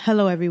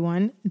Hello,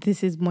 everyone.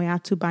 This is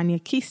Moyatu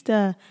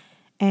Banyakista,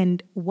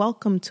 and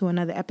welcome to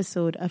another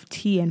episode of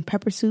Tea and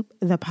Pepper Soup,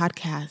 the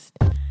podcast.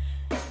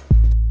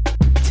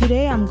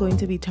 Today, I'm going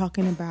to be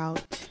talking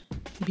about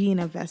being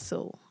a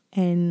vessel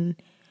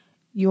and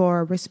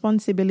your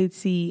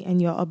responsibility and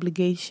your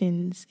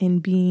obligations in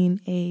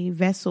being a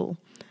vessel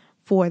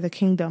for the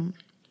kingdom.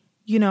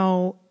 You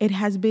know, it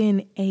has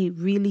been a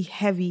really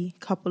heavy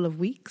couple of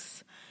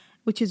weeks,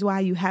 which is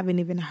why you haven't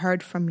even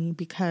heard from me,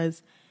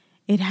 because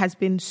it has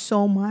been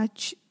so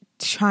much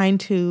trying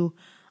to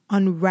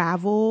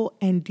unravel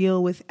and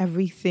deal with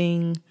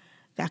everything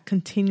that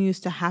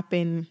continues to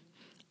happen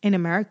in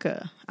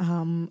America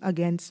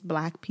against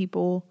Black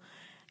people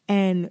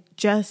and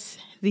just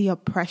the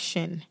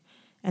oppression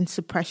and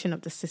suppression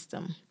of the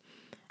system.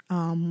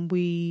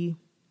 We,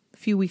 a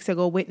few weeks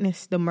ago,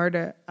 witnessed the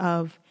murder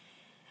of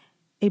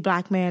a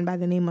Black man by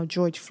the name of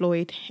George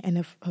Floyd.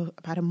 And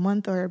about a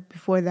month or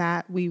before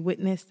that, we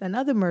witnessed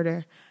another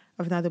murder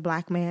of another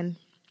Black man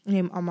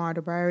named Ahmaud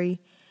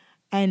Arbery,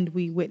 and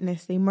we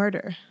witnessed a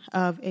murder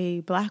of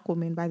a Black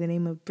woman by the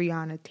name of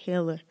Breonna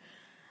Taylor.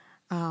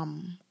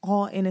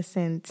 All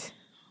innocent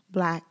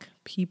Black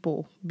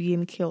people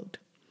being killed.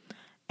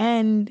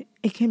 And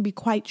it can be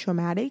quite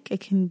traumatic.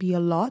 It can be a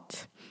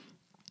lot.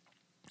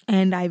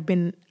 And I've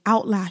been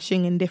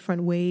outlashing in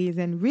different ways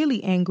and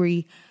really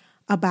angry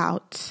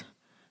about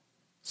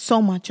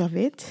so much of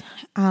it.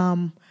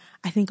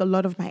 I think a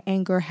lot of my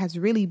anger has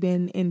really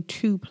been in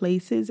two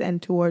places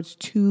and towards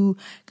two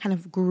kind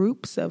of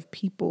groups of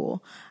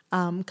people,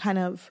 kind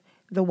of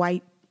the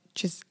white,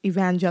 just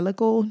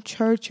evangelical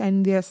church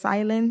and their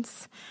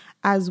silence,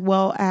 as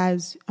well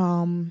as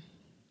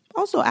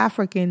also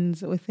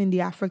Africans within the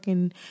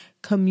African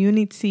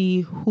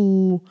community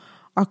who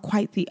are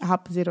quite the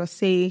opposite, or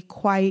say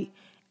quite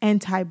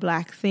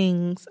anti-Black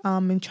things,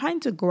 and trying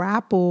to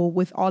grapple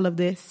with all of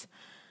this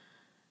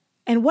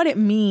and what it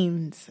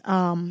means,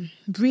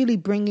 really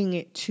bringing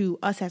it to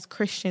us as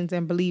Christians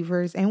and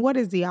believers, and what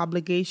is the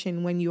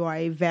obligation when you are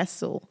a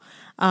vessel.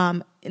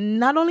 Not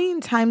only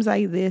in times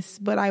like this,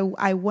 but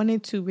I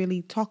wanted to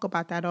really talk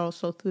about that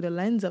also through the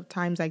lens of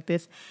times like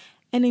this.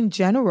 And in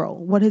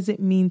general, what does it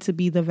mean to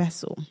be the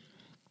vessel?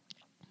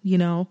 You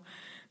know?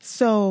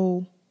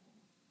 So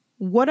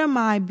what am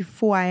I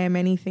before I am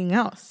anything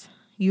else?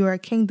 You're a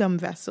kingdom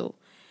vessel.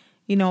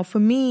 You know, for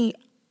me,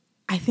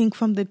 I think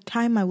from the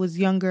time I was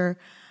younger,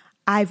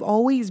 I've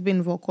always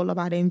been vocal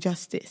about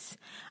injustice.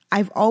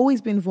 I've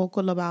always been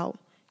vocal about,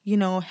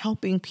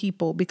 helping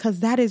people, because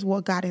that is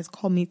what God has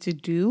called me to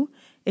do,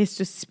 is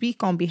to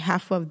speak on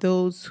behalf of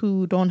those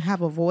who don't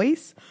have a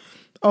voice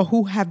or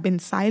who have been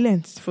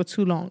silenced for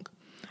too long.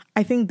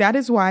 I think that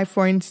is why,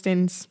 for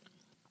instance,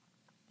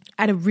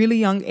 at a really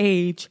young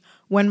age,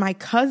 when my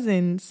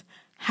cousins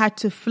had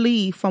to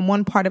flee from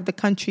one part of the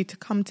country to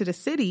come to the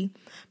city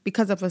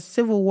because of a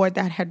civil war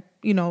that had,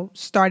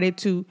 started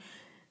to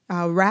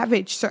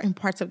ravage certain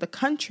parts of the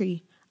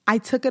country, I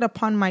took it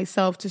upon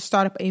myself to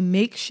start up a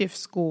makeshift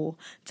school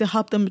to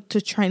help them to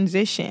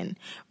transition,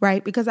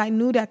 right? Because I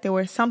knew that there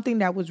was something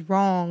that was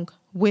wrong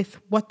with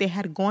what they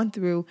had gone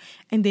through,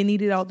 and they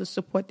needed all the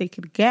support they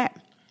could get.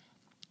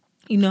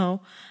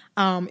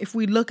 If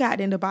we look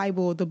at in the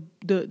Bible, the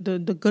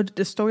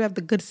story of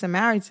the Good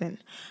Samaritan,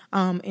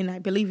 and I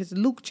believe it's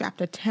Luke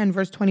chapter 10,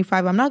 verse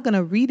 25. I'm not going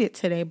to read it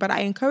today, but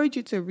I encourage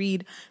you to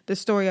read the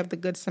story of the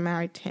Good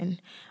Samaritan,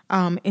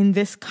 in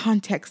this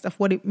context of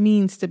what it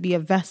means to be a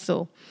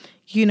vessel,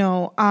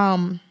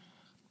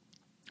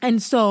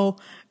 and so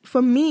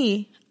for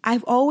me,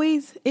 I've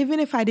always, even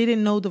if I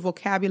didn't know the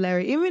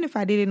vocabulary, even if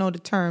I didn't know the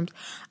terms,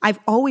 I've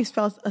always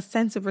felt a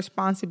sense of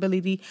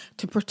responsibility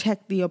to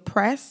protect the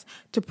oppressed,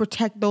 to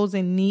protect those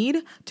in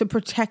need, to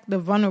protect the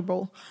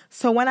vulnerable.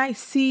 So when I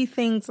see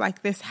things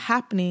like this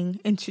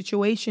happening in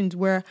situations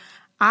where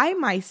I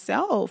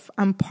myself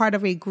am part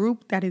of a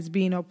group that is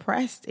being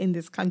oppressed in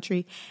this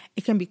country,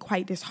 it can be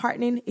quite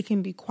disheartening, it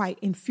can be quite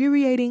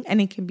infuriating, and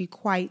it can be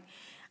quite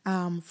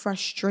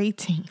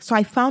frustrating. So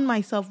I found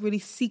myself really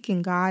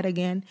seeking God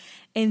again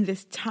in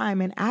this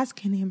time and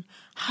asking him,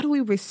 how do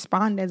we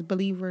respond as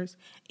believers,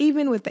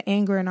 even with the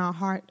anger in our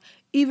heart,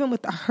 even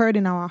with the hurt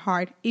in our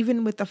heart,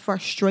 even with the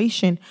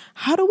frustration?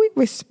 How do we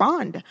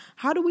respond?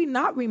 How do we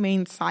not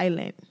remain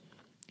silent,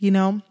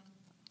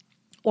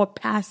 or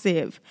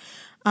passive,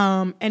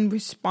 and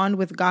respond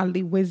with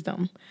godly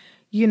wisdom?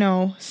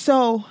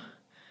 So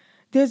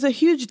there's a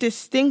huge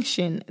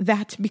distinction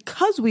that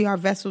because we are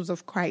vessels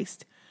of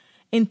Christ,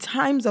 in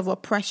times of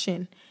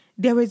oppression,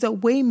 there is a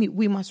way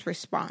we must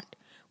respond.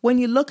 When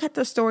you look at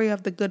the story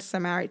of the Good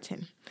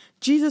Samaritan,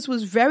 Jesus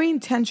was very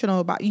intentional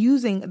about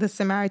using the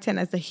Samaritan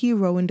as the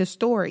hero in the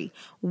story.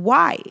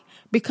 Why?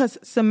 Because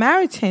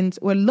Samaritans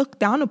were looked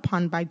down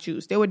upon by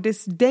Jews. They were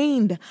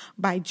disdained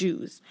by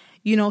Jews.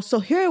 So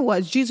here it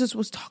was, Jesus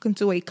was talking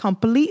to a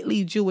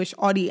completely Jewish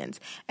audience.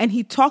 And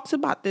he talks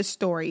about this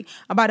story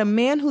about a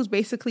man who's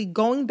basically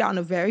going down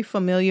a very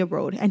familiar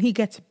road, and he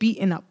gets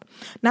beaten up.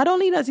 Not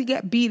only does he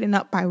get beaten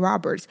up by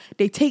robbers,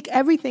 they take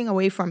everything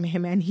away from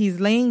him, and he's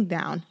laying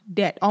down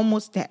dead,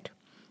 almost dead.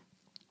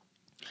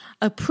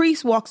 A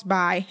priest walks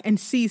by and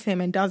sees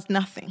him and does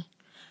nothing.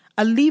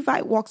 A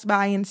Levite walks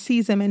by and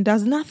sees him and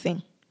does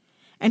nothing.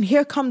 And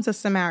here comes a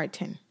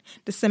Samaritan.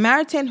 The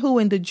Samaritan who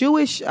in the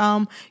Jewish,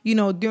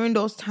 during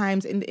those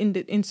times,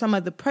 in some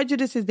of the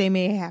prejudices they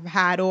may have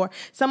had, or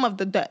some of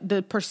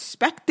the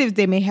perspectives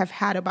they may have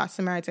had about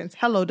Samaritans.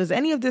 Hello, does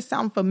any of this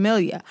sound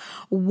familiar?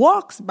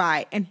 Walks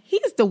by, and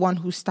he's the one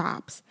who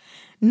stops.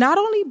 Not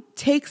only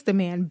takes the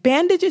man,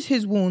 bandages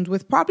his wounds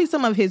with probably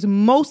some of his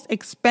most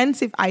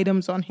expensive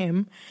items on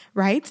him,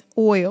 right?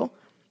 Oil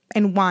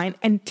and wine,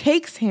 and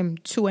takes him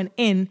to an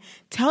inn,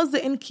 tells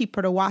the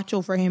innkeeper to watch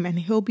over him, and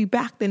he'll be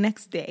back the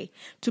next day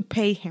to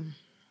pay him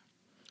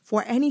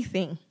for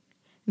anything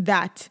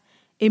that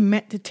it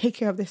meant to take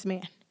care of this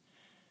man.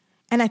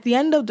 And at the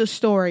end of the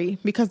story,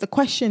 because the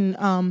question,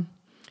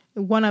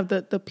 one of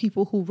the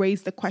people who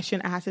raised the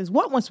question asked is,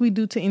 what must we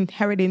do to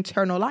inherit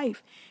eternal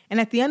life?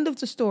 And at the end of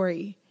the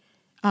story,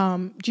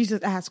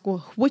 Jesus asked, well,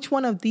 which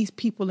one of these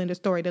people in the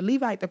story, the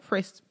Levite, the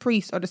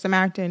priest, or the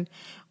Samaritan,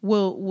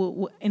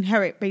 will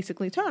inherit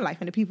basically eternal life?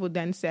 And the people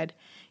then said,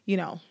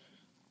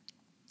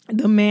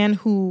 the man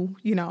who,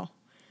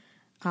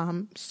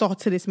 saw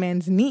to this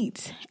man's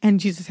needs. And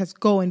Jesus says,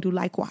 go and do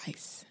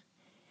likewise.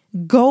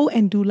 Go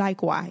and do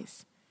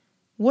likewise.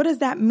 What does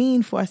that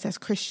mean for us as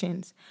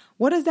Christians?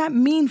 What does that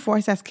mean for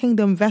us as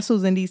kingdom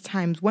vessels in these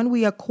times? When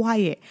we are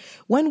quiet,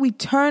 when we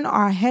turn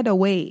our head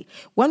away,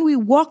 when we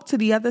walk to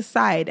the other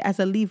side as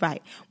a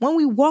Levite, when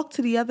we walk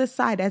to the other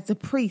side as the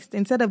priest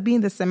instead of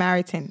being the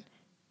Samaritan,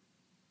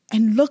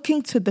 and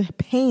looking to the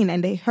pain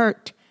and the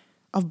hurt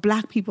of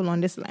Black people on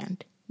this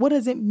land. What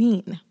does it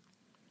mean?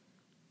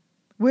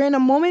 We're in a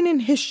moment in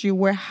history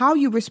where how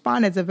you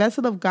respond as a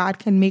vessel of God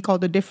can make all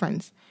the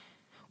difference.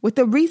 With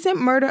the recent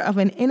murder of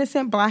an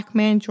innocent Black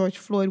man, George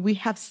Floyd, we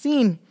have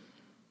seen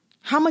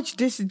how much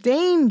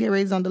disdain there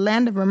is on the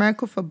land of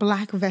America for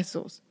Black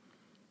vessels.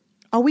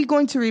 Are we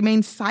going to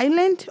remain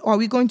silent, or are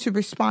we going to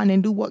respond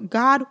and do what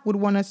God would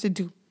want us to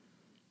do?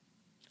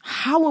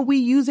 How are we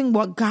using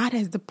what God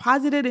has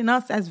deposited in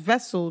us as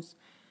vessels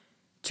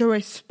to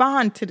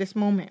respond to this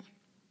moment?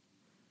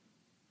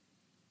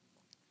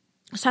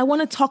 So I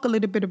want to talk a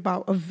little bit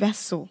about a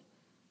vessel.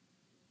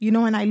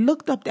 And I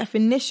looked up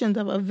definitions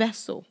of a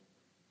vessel.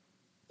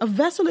 A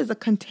vessel is a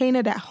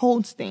container that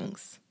holds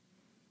things,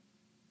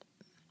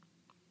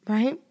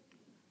 right?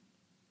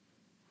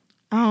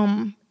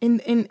 In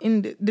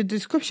the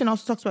description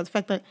also talks about the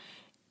fact that,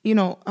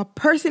 a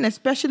person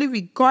especially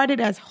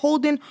regarded as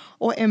holding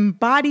or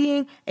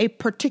embodying a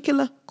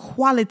particular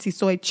quality.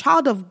 So a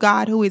child of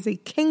God who is a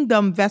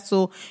kingdom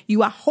vessel,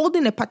 you are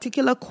holding a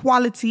particular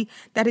quality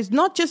that is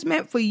not just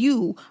meant for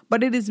you,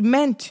 but it is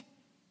meant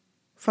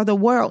for the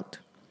world.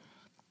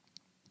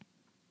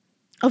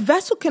 A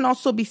vessel can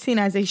also be seen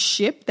as a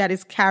ship that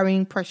is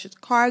carrying precious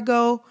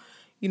cargo,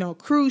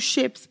 cruise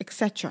ships,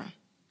 etc.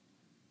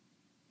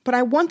 But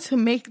I want to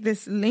make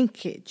this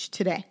linkage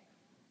today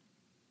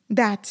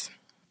that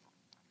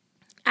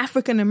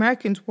African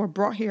Americans were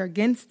brought here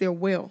against their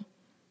will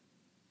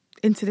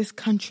into this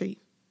country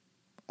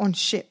on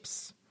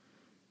ships,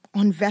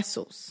 on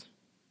vessels.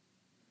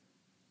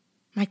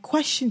 My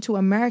question to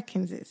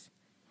Americans is,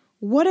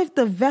 what if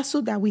the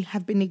vessel that we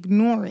have been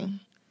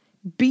ignoring,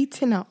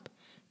 beaten up,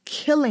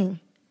 killing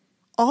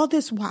all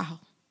this while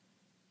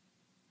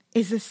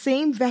is the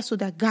same vessel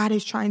that God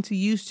is trying to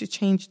use to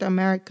change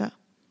America?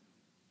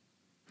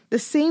 The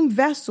same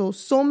vessel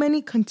so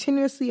many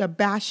continuously are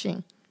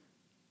bashing,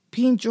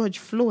 being George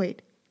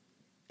Floyd,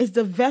 is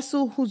the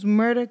vessel whose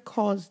murder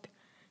caused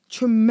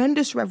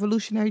tremendous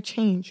revolutionary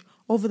change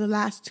over the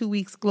last 2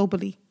 weeks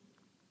globally.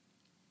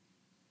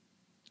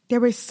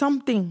 There is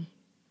something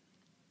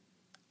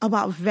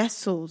about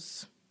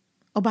vessels,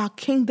 about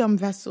kingdom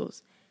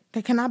vessels,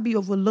 that cannot be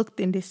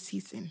overlooked in this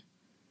season.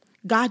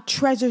 God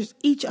treasures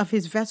each of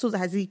his vessels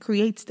as he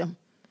creates them.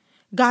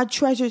 God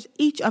treasures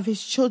each of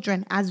his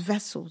children as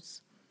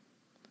vessels.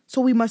 So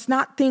we must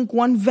not think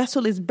one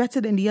vessel is better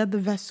than the other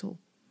vessel.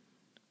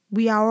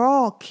 We are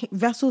all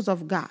vessels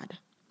of God.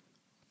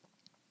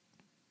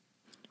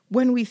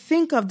 When we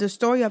think of the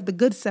story of the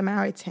Good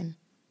Samaritan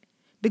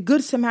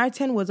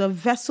was a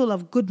vessel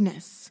of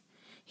goodness.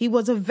 He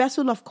was a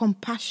vessel of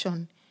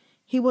compassion.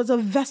 He was a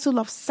vessel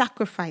of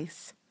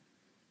sacrifice.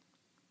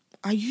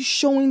 Are you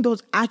showing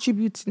those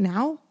attributes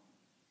now?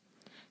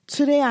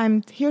 Today,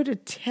 I'm here to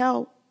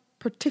tell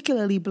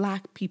particularly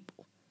Black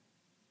people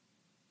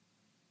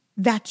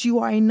that you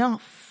are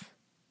enough,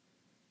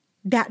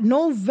 that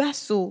no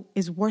vessel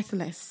is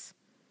worthless,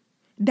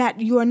 that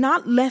you are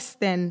not less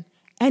than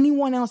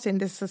anyone else in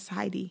this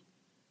society.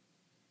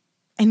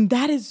 And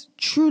that is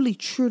truly,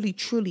 truly,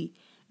 truly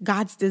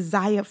God's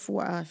desire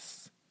for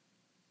us,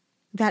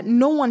 that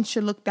no one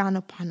should look down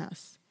upon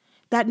us,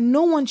 that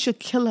no one should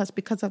kill us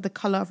because of the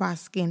color of our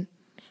skin,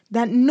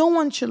 that no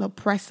one should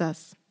oppress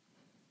us.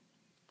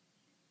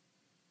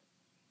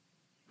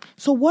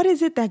 So what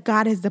is it that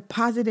God has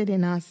deposited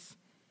in us?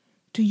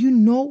 Do you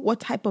know what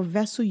type of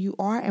vessel you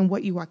are and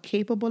what you are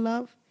capable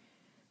of?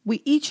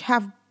 We each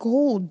have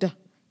gold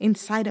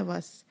inside of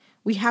us.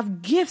 We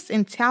have gifts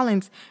and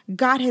talents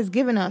God has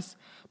given us.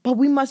 but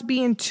we must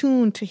be in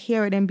tune to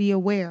hear it and be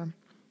aware.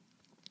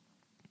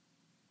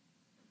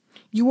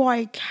 You are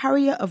a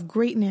carrier of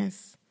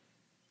greatness,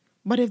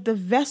 but if the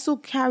vessel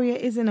carrier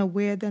isn't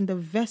aware, then the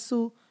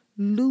vessel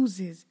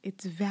loses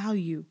its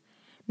value,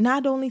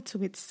 not only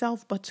to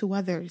itself, but to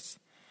others.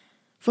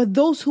 For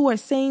those who are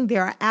saying they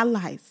are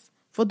allies,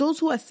 for those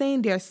who are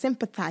saying they are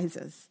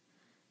sympathizers,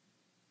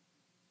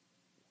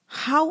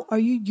 how are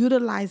you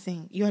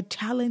utilizing your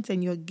talents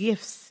and your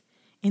gifts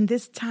in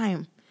this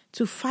time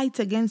to fight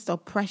against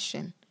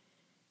oppression?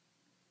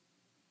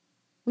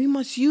 We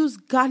must use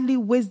godly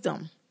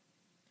wisdom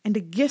and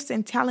the gifts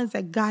and talents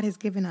that God has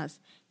given us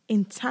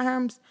in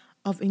times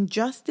of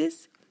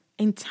injustice,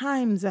 in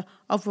times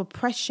of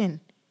oppression.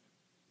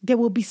 There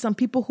will be some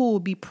people who will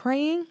be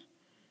praying.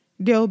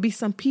 There will be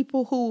some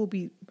people who will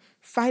be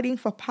fighting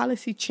for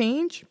policy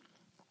change.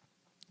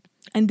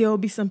 And there will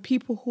be some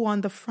people who are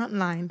on the front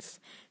lines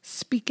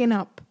speaking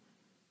up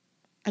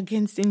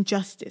against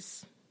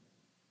injustice.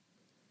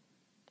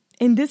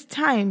 In these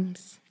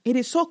times, it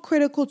is so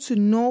critical to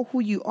know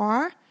who you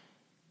are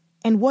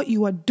and what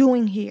you are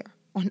doing here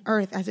on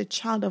earth as a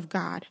child of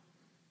God.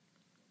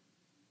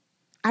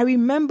 I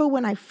remember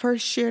when I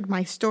first shared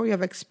my story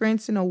of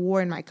experiencing a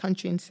war in my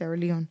country in Sierra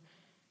Leone.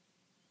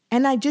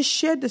 And I just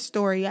shared the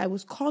story. I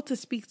was called to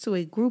speak to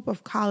a group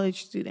of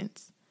college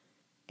students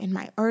in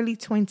my early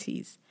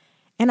 20s.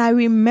 And I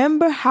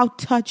remember how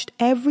touched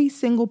every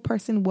single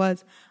person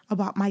was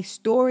about my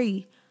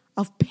story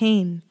of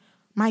pain,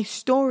 my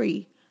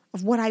story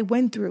of what I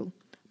went through,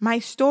 my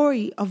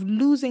story of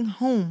losing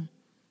home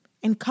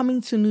and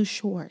coming to new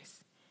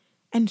shores.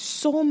 And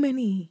so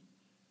many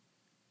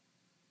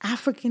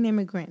African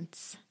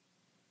immigrants,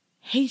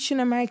 Haitian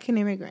American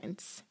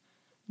immigrants,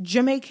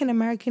 Jamaican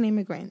American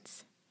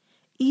immigrants,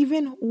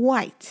 even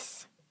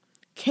whites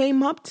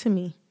came up to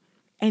me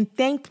and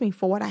thanked me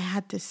for what I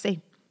had to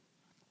say.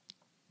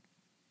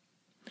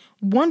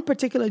 One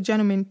particular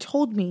gentleman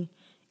told me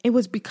it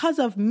was because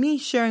of me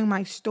sharing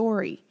my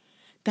story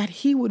that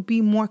he would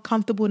be more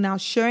comfortable now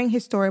sharing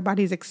his story about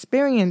his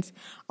experience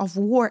of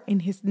war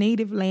in his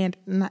native land,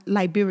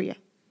 Liberia.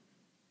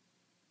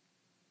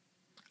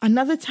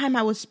 Another time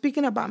I was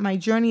speaking about my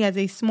journey as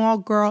a small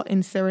girl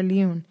in Sierra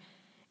Leone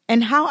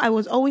and how I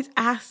was always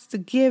asked to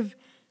give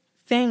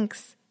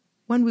thanks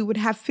when we would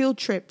have field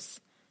trips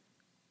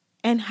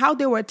and how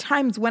there were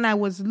times when I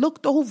was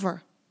looked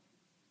over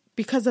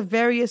because of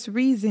various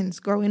reasons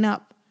growing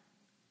up.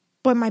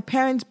 But my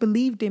parents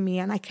believed in me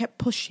and I kept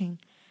pushing.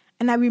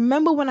 And I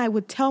remember when I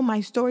would tell my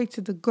story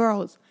to the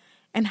girls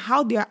and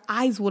how their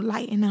eyes would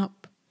lighten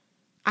up.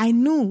 I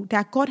knew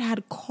that God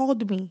had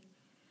called me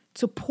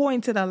to pour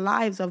into the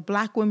lives of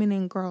Black women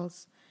and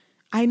girls.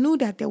 I knew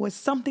that there was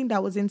something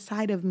that was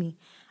inside of me.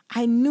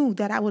 I knew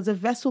that I was a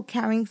vessel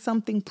carrying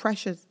something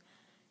precious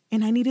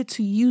and I needed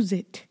to use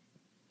it.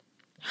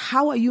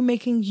 How are you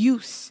making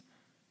use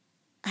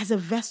as a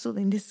vessel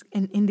in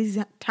these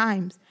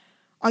times?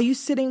 Are you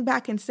sitting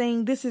back and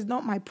saying, this is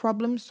not my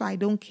problem, so I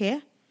don't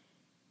care?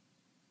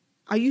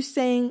 Are you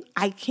saying,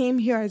 I came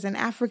here as an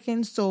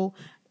African, so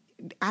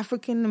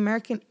African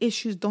American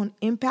issues don't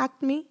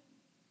impact me?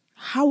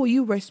 How are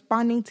you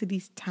responding to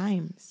these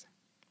times?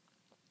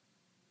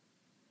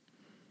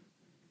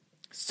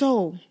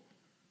 So,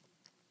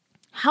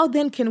 how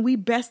then can we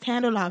best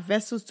handle our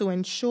vessels to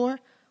ensure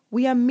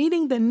we are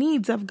meeting the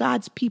needs of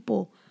God's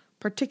people,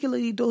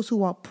 particularly those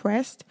who are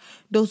oppressed,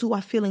 those who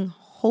are feeling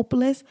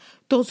hopeless,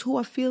 those who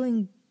are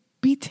feeling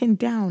beaten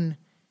down,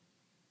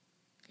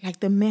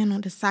 like the man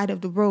on the side of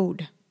the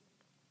road?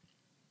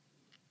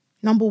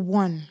 Number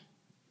 1,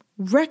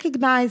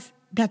 recognize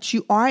that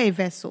you are a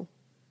vessel.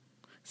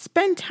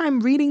 Spend time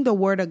reading the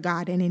Word of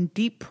God and in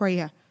deep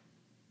prayer.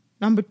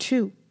 Number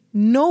 2,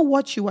 know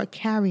what you are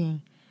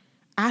carrying.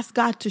 Ask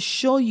God to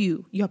show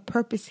you your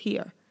purpose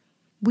here.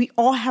 We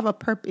all have a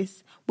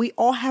purpose. We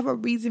all have a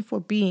reason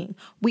for being.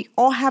 We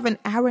all have an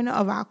arena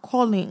of our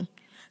calling.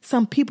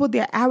 Some people,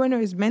 their arena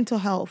is mental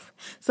health.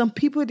 Some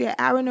people, their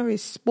arena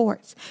is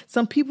sports.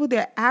 Some people,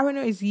 their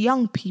arena is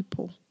young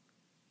people.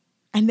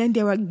 And then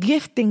there are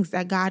giftings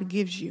that God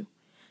gives you.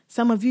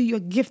 Some of you, your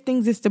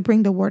giftings is to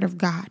bring the Word of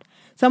God.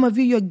 Some of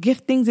you, your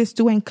giftings is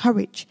to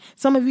encourage.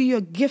 Some of you,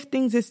 your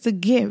giftings is to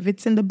give.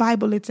 It's in the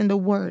Bible. It's in the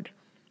Word.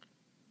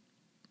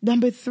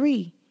 Number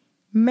 3,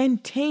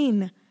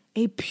 maintain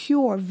a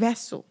pure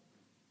vessel.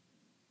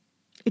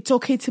 It's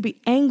okay to be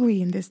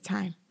angry in this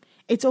time.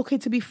 It's okay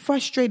to be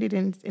frustrated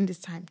in this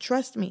time.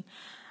 Trust me.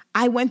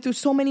 I went through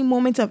so many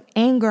moments of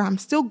anger. I'm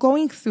still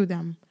going through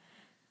them.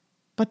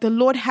 But the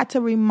Lord had to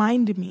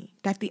remind me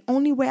that the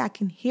only way I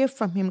can hear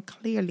from Him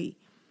clearly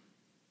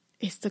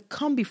is to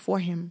come before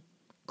Him,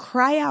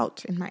 cry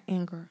out in my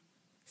anger,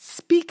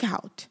 speak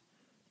out,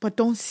 but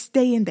don't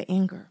stay in the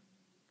anger.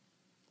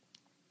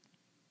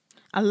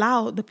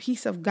 Allow the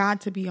peace of God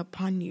to be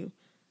upon you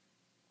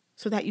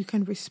so that you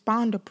can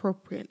respond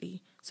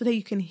appropriately, so that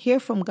you can hear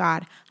from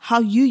God how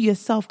you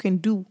yourself can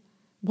do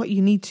what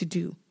you need to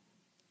do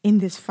in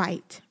this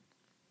fight.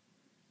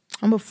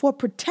 Number 4,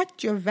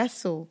 protect your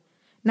vessel.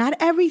 Not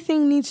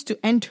everything needs to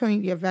enter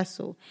in your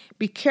vessel.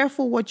 Be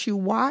careful what you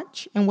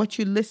watch and what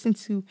you listen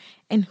to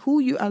and who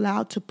you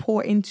allow to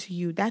pour into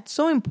you. That's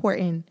so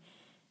important.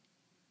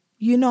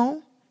 You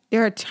know,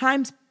 there are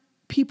times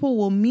people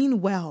will mean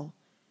well,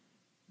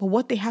 but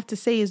what they have to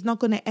say is not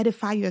going to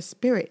edify your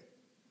spirit.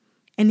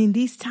 And in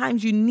these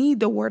times, you need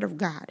the word of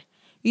God.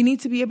 You need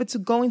to be able to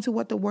go into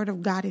what the word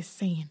of God is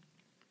saying.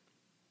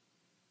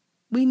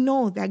 We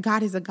know that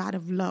God is a God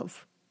of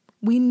love.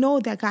 We know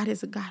that God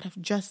is a God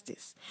of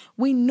justice.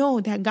 We know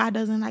that God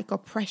doesn't like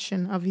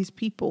oppression of his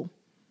people.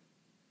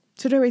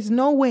 So there is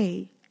no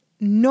way,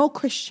 no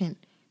Christian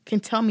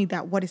can tell me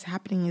that what is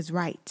happening is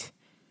right.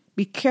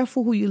 Be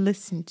careful who you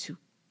listen to.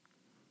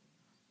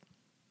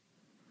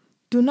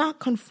 Do not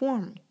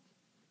conform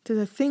to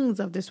the things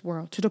of this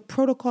world, to the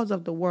protocols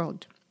of the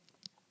world.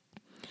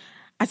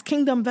 As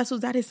kingdom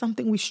vessels, that is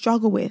something we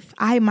struggle with.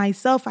 I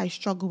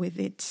struggle with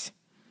it.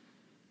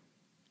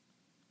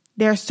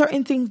 There are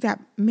certain things that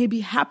may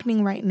be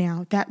happening right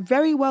now that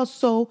very well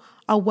so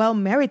are well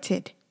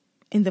merited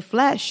in the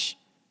flesh.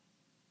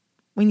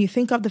 When you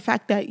think of the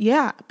fact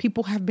that,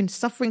 people have been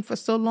suffering for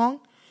so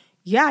long.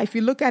 If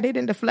you look at it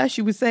in the flesh,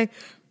 you would say,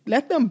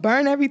 let them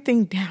burn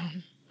everything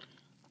down.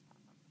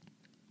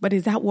 But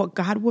is that what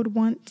God would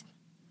want?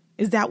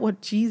 Is that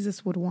what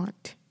Jesus would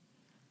want?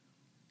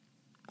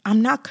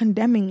 I'm not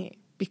condemning it,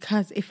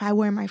 because if I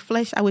were in my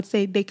flesh, I would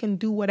say they can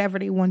do whatever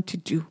they want to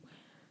do.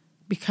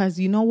 Because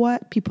you know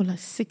what? People are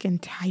sick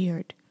and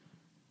tired.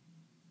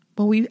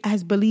 But we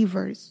as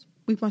believers,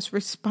 we must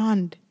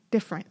respond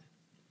different.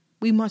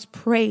 We must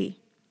pray.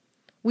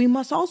 We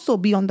must also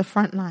be on the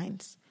front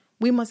lines.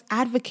 We must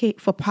advocate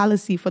for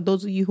policy for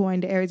those of you who are in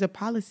the areas of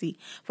policy,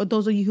 for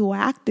those of you who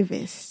are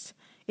activists.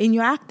 In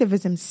your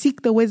activism,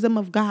 seek the wisdom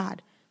of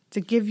God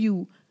to give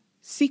you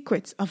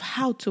secrets of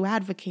how to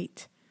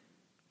advocate.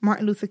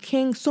 Martin Luther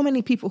King, so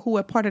many people who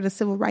were part of the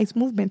civil rights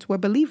movement were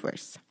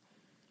believers.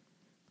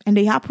 And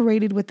they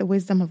operated with the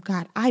wisdom of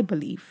God, I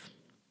believe.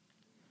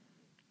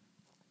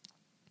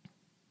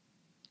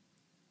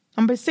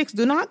 Number 6,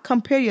 do not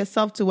compare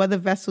yourself to other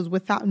vessels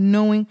without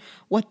knowing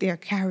what they're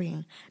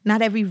carrying.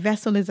 Not every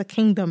vessel is a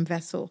kingdom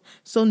vessel.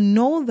 So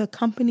know the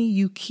company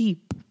you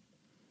keep.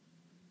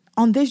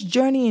 On this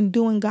journey in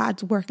doing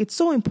God's work, it's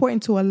so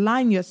important to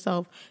align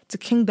yourself to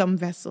kingdom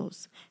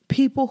vessels.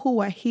 People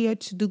who are here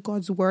to do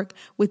God's work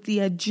with the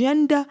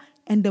agenda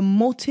and the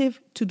motive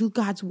to do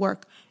God's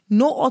work.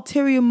 No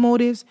ulterior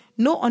motives,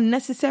 no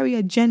unnecessary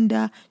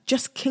agenda,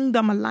 just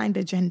kingdom-aligned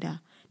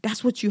agenda.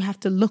 That's what you have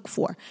to look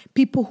for.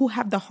 People who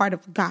have the heart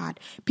of God.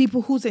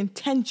 People whose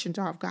intentions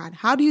are of God.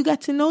 How do you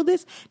get to know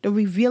this? The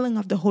revealing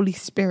of the Holy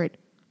Spirit.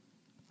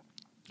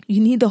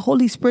 You need the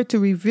Holy Spirit to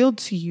reveal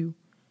to you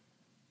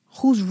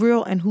who's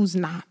real and who's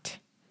not.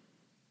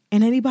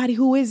 And anybody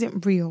who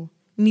isn't real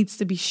needs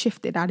to be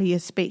shifted out of your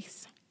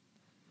space.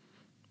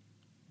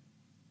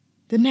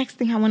 The next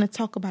thing I want to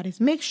talk about is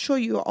make sure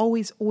you're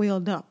always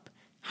oiled up.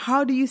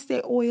 How do you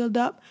stay oiled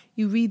up?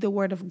 You read the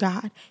word of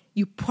God.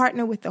 You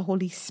partner with the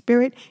Holy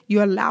Spirit.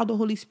 You allow the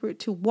Holy Spirit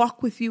to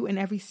walk with you in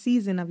every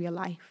season of your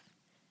life.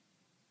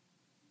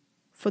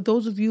 For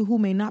those of you who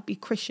may not be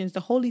Christians,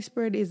 the Holy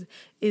Spirit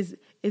is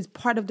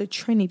part of the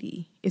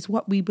Trinity, is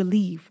what we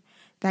believe.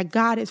 That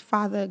God is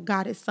Father,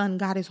 God is Son,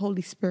 God is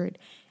Holy Spirit.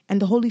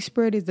 And the Holy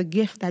Spirit is the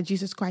gift that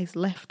Jesus Christ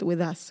left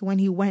with us when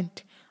he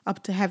went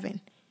up to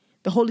heaven.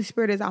 The Holy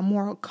Spirit is our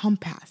moral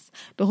compass.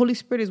 The Holy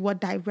Spirit is what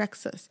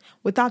directs us.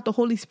 Without the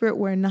Holy Spirit,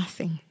 we're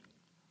nothing.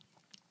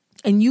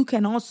 And you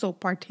can also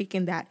partake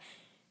in that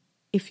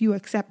if you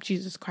accept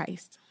Jesus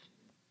Christ.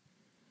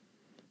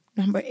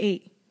 Number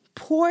 8,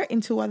 pour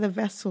into other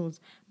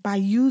vessels by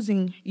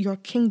using your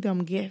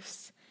kingdom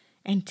gifts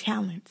and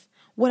talents.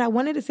 What I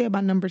wanted to say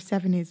about number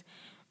 7 is,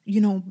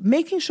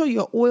 making sure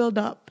you're oiled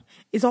up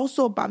is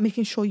also about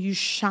making sure you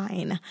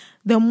shine.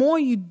 The more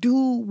you do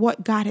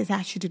what God has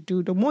asked you to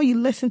do, the more you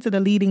listen to the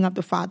leading of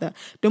the Father,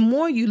 the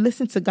more you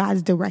listen to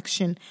God's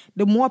direction,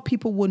 the more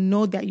people will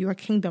know that you're a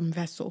kingdom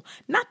vessel.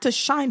 Not to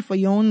shine for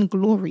your own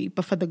glory,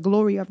 but for the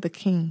glory of the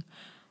King.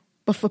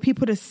 But for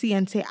people to see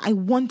and say, I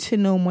want to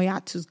know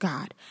Moyatu's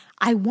God.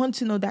 I want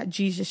to know that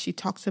Jesus she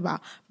talks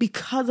about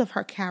because of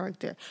her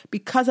character,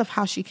 because of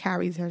how she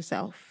carries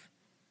herself.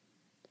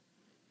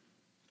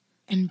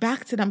 And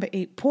back to number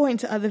 8, pour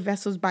into other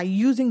vessels by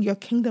using your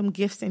kingdom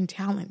gifts and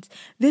talents.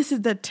 This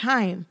is the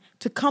time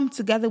to come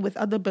together with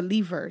other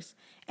believers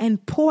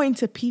and pour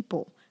into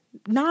people,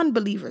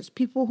 non-believers,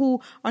 people who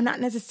are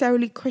not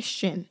necessarily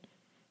Christian,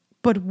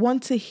 but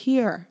want to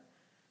hear,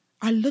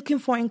 are looking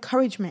for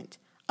encouragement,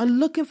 are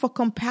looking for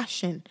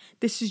compassion.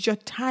 This is your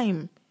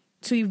time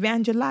to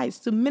evangelize,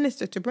 to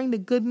minister, to bring the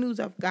good news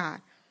of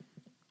God.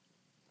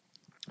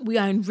 We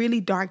are in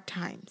really dark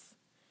times.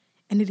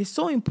 And it is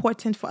so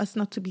important for us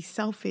not to be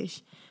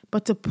selfish,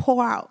 but to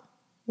pour out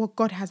what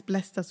God has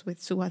blessed us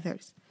with to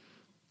others.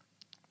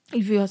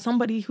 If you are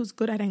somebody who's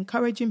good at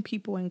encouraging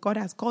people and God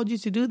has called you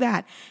to do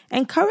that,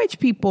 encourage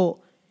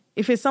people.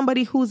 If it's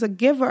somebody who's a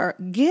giver,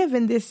 give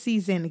in this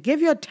season.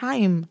 Give your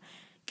time.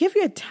 Give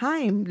your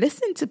time.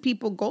 Listen to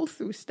people go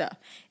through stuff.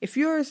 If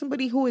you're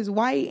somebody who is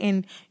white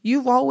and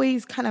you've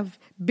always kind of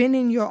been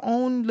in your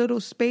own little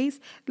space,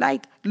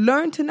 like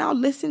learn to now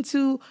listen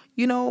to,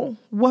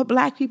 what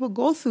Black people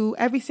go through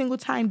every single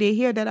time they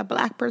hear that a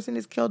Black person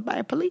is killed by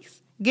a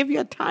police. Give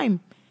your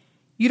time.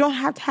 You don't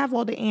have to have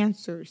all the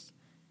answers,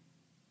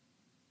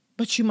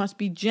 but you must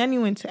be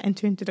genuine to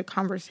enter into the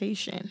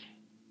conversation.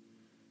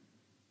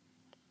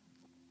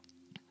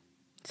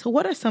 So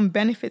what are some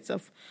benefits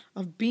of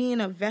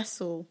being a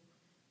vessel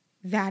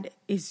that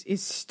is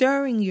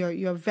stirring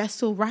your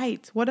vessel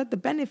right? What are the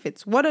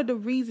benefits? What are the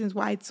reasons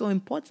why it's so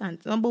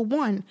important? Number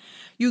one,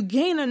 you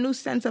gain a new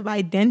sense of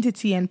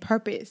identity and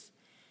purpose.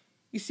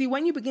 You see,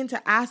 when you begin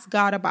to ask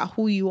God about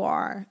who you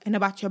are and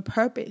about your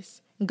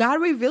purpose,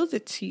 God reveals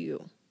it to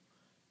you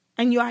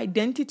and your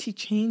identity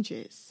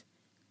changes.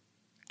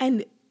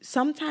 And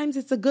sometimes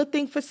it's a good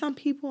thing for some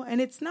people and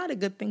it's not a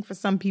good thing for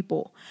some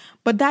people.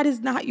 But that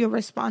is not your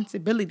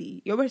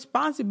responsibility. Your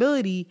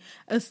responsibility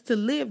is to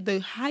live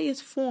the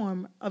highest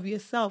form of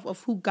yourself,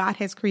 of who God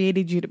has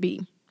created you to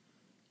be.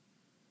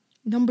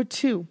 Number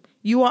two,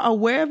 you are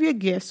aware of your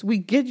gifts,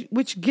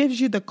 which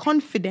gives you the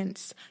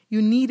confidence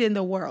you need in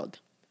the world.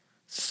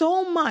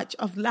 So much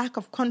of lack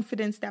of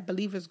confidence that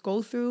believers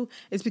go through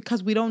is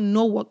because we don't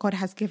know what God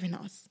has given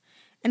us.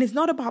 And it's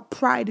not about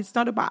pride, it's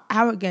not about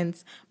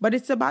arrogance, but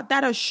it's about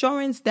that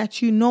assurance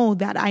that you know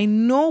that I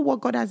know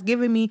what God has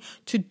given me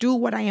to do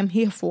what I am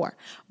here for.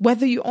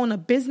 Whether you own a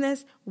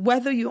business,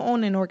 whether you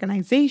own an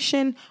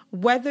organization,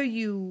 whether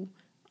you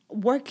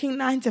working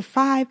 9 to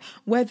 5,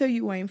 whether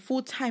you are in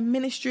full-time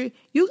ministry,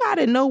 you got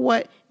to know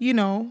what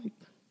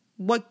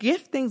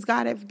giftings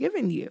God has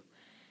given you.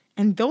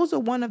 And those are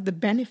one of the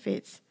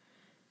benefits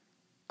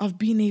of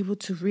being able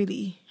to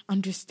really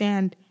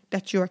understand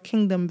that you're a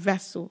kingdom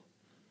vessel.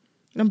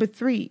 Number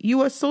 3,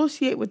 you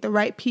associate with the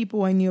right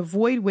people and you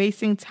avoid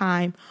wasting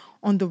time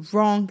on the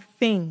wrong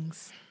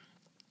things.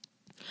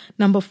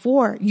 Number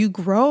 4, you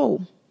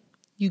grow.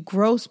 You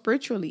grow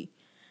spiritually.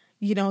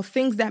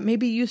 Things that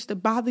maybe used to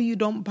bother you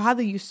don't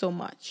bother you so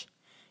much,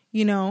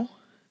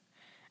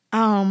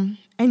 and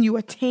you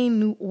attain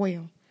new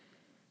oil.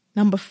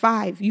 Number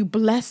 5, you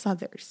bless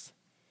others.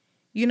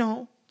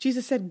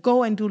 Jesus said,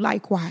 go and do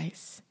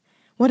likewise.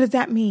 What does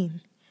that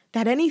mean?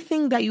 That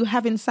anything that you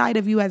have inside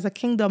of you as a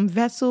kingdom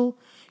vessel,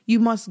 you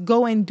must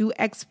go and do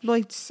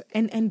exploits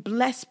and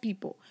bless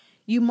people.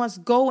 You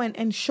must go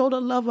and show the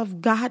love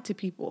of God to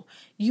people.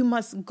 You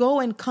must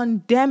go and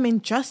condemn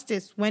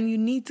injustice when you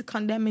need to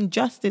condemn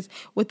injustice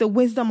with the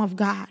wisdom of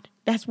God.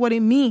 That's what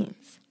it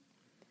means.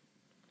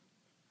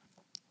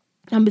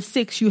 Number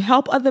 6, you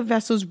help other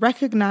vessels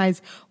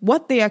recognize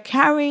what they are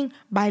carrying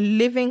by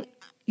living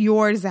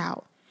yours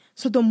out.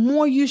 So the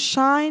more you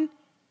shine,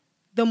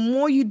 the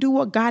more you do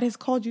what God has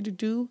called you to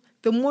do,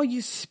 the more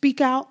you speak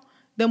out,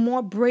 the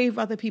more brave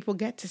other people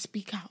get to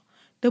speak out.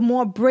 The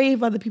more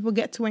brave other people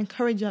get to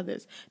encourage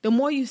others. The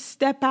more you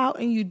step out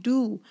and you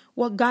do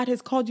what God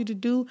has called you to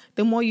do,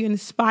 the more you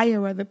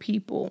inspire other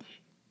people.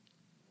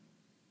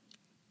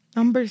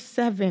 Number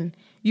 7,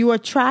 you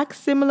attract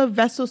similar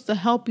vessels to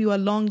help you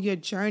along your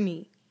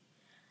journey.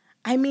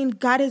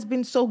 God has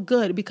been so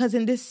good because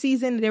in this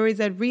season, there is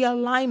a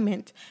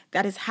realignment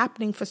that is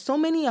happening for so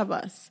many of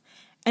us.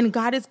 And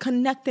God is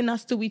connecting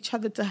us to each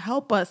other to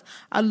help us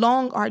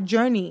along our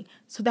journey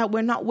so that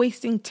we're not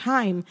wasting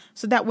time,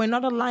 so that we're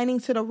not aligning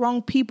to the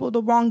wrong people,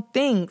 the wrong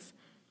things.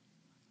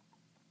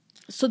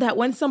 So that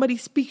when somebody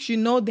speaks,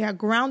 they're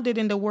grounded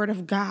in the word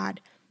of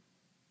God.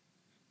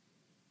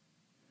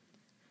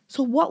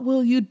 So what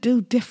will you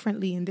do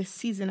differently in this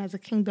season as a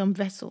kingdom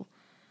vessel?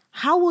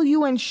 How will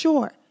you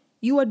ensure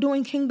you are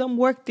doing kingdom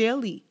work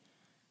daily?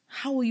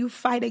 How will you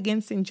fight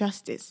against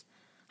injustice?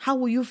 How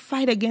will you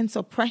fight against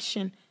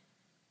oppression?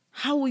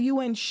 How will you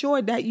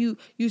ensure that you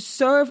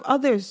serve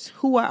others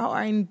who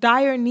are in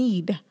dire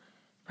need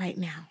right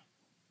now?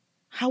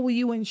 How will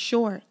you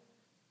ensure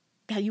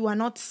that you are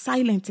not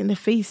silent in the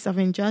face of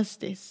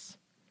injustice?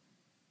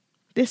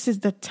 This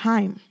is the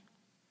time.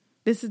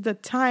 This is the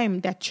time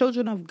that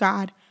children of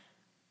God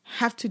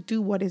have to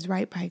do what is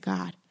right by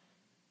God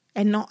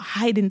and not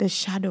hide in the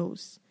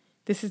shadows.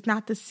 This is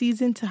not the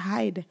season to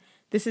hide.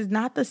 This is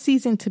not the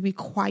season to be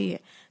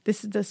quiet.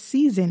 This is the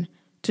season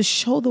to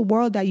show the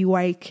world that you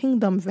are a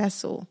kingdom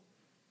vessel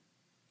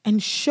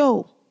and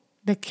show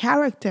the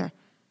character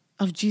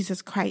of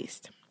Jesus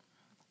Christ.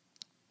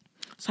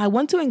 So I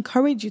want to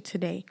encourage you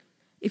today,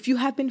 if you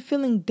have been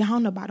feeling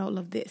down about all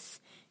of this,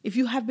 if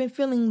you have been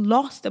feeling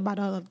lost about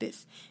all of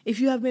this,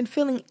 if you have been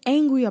feeling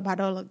angry about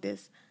all of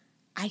this,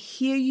 I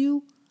hear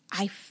you,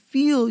 I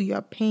feel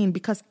your pain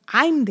because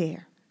I'm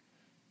there,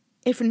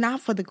 if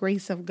not for the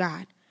grace of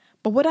God.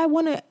 But what I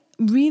want to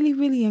really,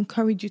 really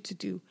encourage you to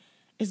do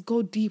is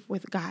go deep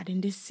with God in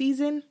this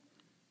season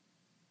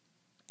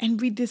and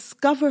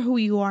rediscover who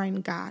you are in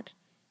God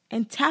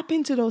and tap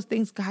into those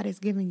things God has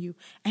given you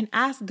and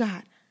ask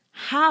God,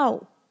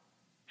 how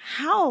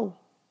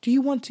do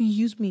you want to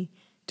use me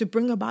to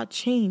bring about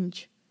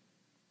change?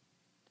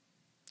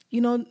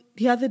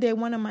 The other day,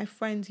 one of my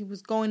friends, he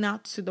was going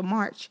out to the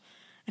march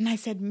And I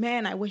said,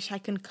 man, I wish I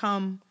can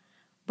come.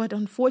 But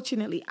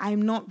unfortunately,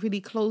 I'm not really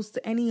close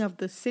to any of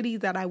the cities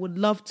that I would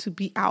love to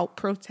be out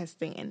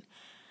protesting in.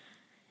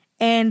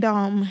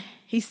 And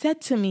he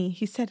said to me,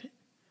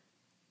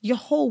 your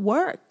whole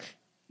work,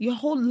 your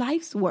whole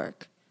life's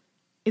work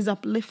is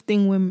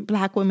uplifting women,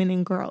 Black women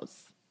and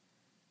girls.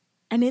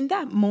 And in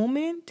that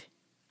moment,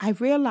 I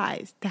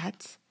realized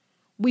that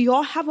we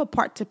all have a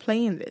part to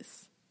play in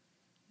this.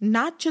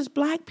 Not just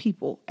Black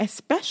people,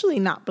 especially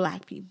not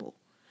Black people.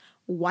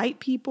 White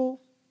people,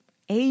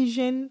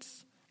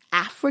 Asians,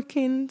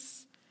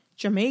 Africans,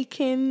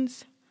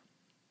 Jamaicans,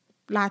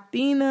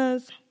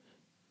 Latinas.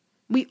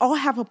 We all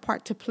have a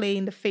part to play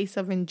in the face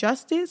of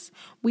injustice.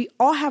 We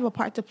all have a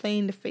part to play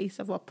in the face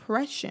of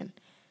oppression.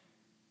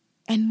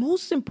 And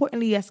most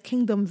importantly, as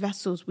kingdom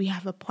vessels, we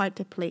have a part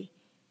to play.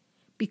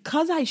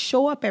 Because I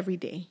show up every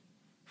day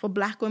for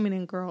Black women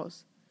and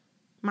girls,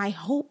 my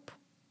hope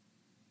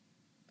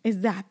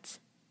is that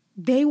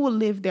they will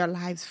live their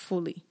lives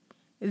fully.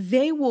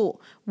 They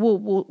will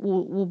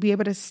be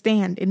able to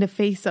stand in the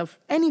face of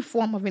any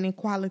form of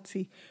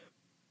inequality,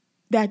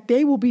 that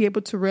they will be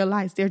able to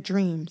realize their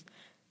dreams,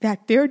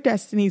 that their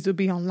destinies will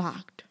be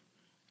unlocked.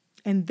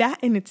 And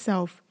that in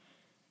itself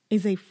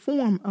is a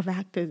form of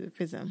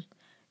activism.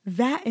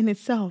 That in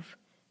itself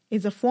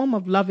is a form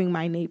of loving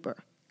my neighbor.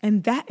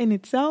 And that in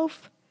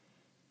itself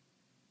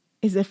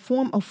is a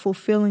form of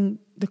fulfilling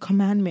the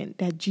commandment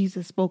that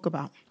Jesus spoke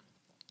about.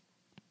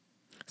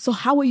 So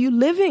how are you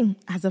living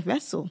as a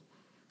vessel,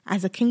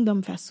 as a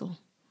kingdom vessel?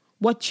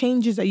 What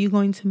changes are you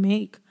going to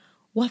make?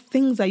 What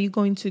things are you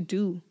going to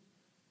do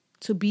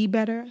to be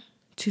better,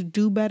 to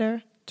do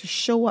better, to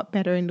show up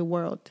better in the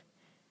world?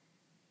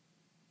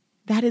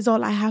 That is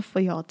all I have for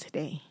y'all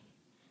today.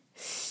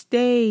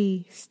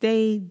 Stay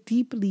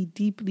deeply,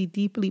 deeply,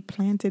 deeply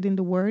planted in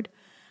the word.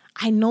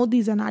 I know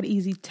these are not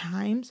easy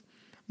times.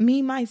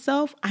 Me,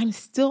 myself, I'm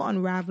still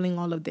unraveling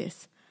all of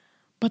this.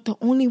 But the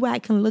only way I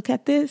can look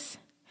at this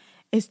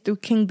is through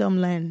kingdom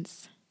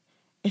lens.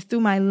 It's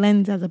through my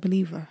lens as a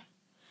believer.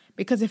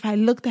 Because if I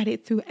looked at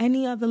it through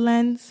any other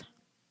lens,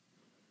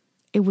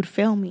 it would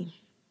fail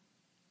me.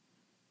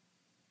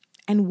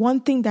 And one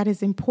thing that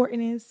is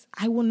important is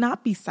I will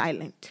not be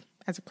silent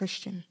as a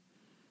Christian.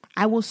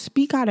 I will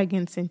speak out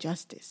against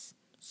injustice.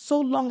 So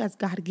long as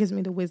God gives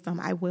me the wisdom,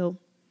 I will.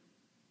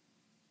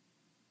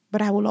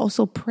 But I will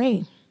also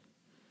pray.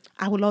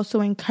 I will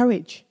also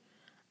encourage.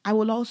 I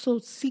will also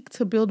seek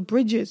to build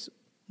bridges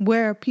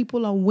where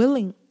people are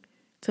willing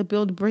to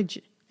build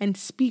bridges and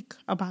speak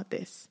about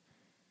this.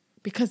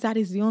 Because that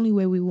is the only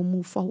way we will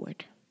move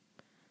forward.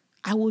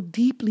 I will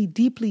deeply,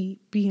 deeply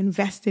be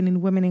invested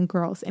in women and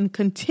girls and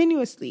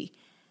continuously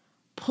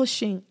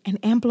pushing and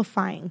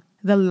amplifying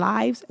the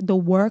lives, the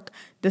work,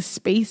 the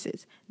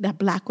spaces that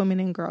Black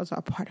women and girls are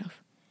a part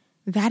of.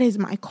 That is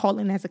my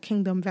calling as a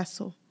kingdom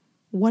vessel.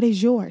 What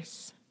is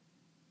yours?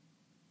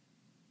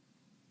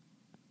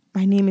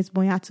 My name is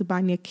Moyatu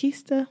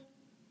Banya-Kista,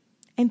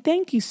 and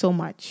thank you so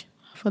much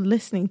for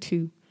listening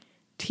to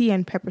Tea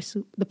and Pepper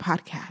Soup, the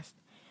podcast.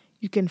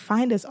 You can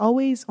find us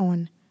always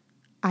on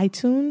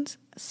iTunes,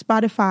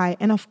 Spotify,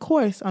 and of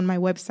course on my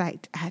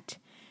website at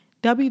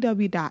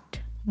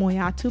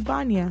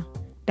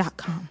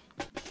www.moyatubanya.com.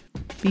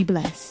 Be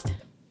blessed.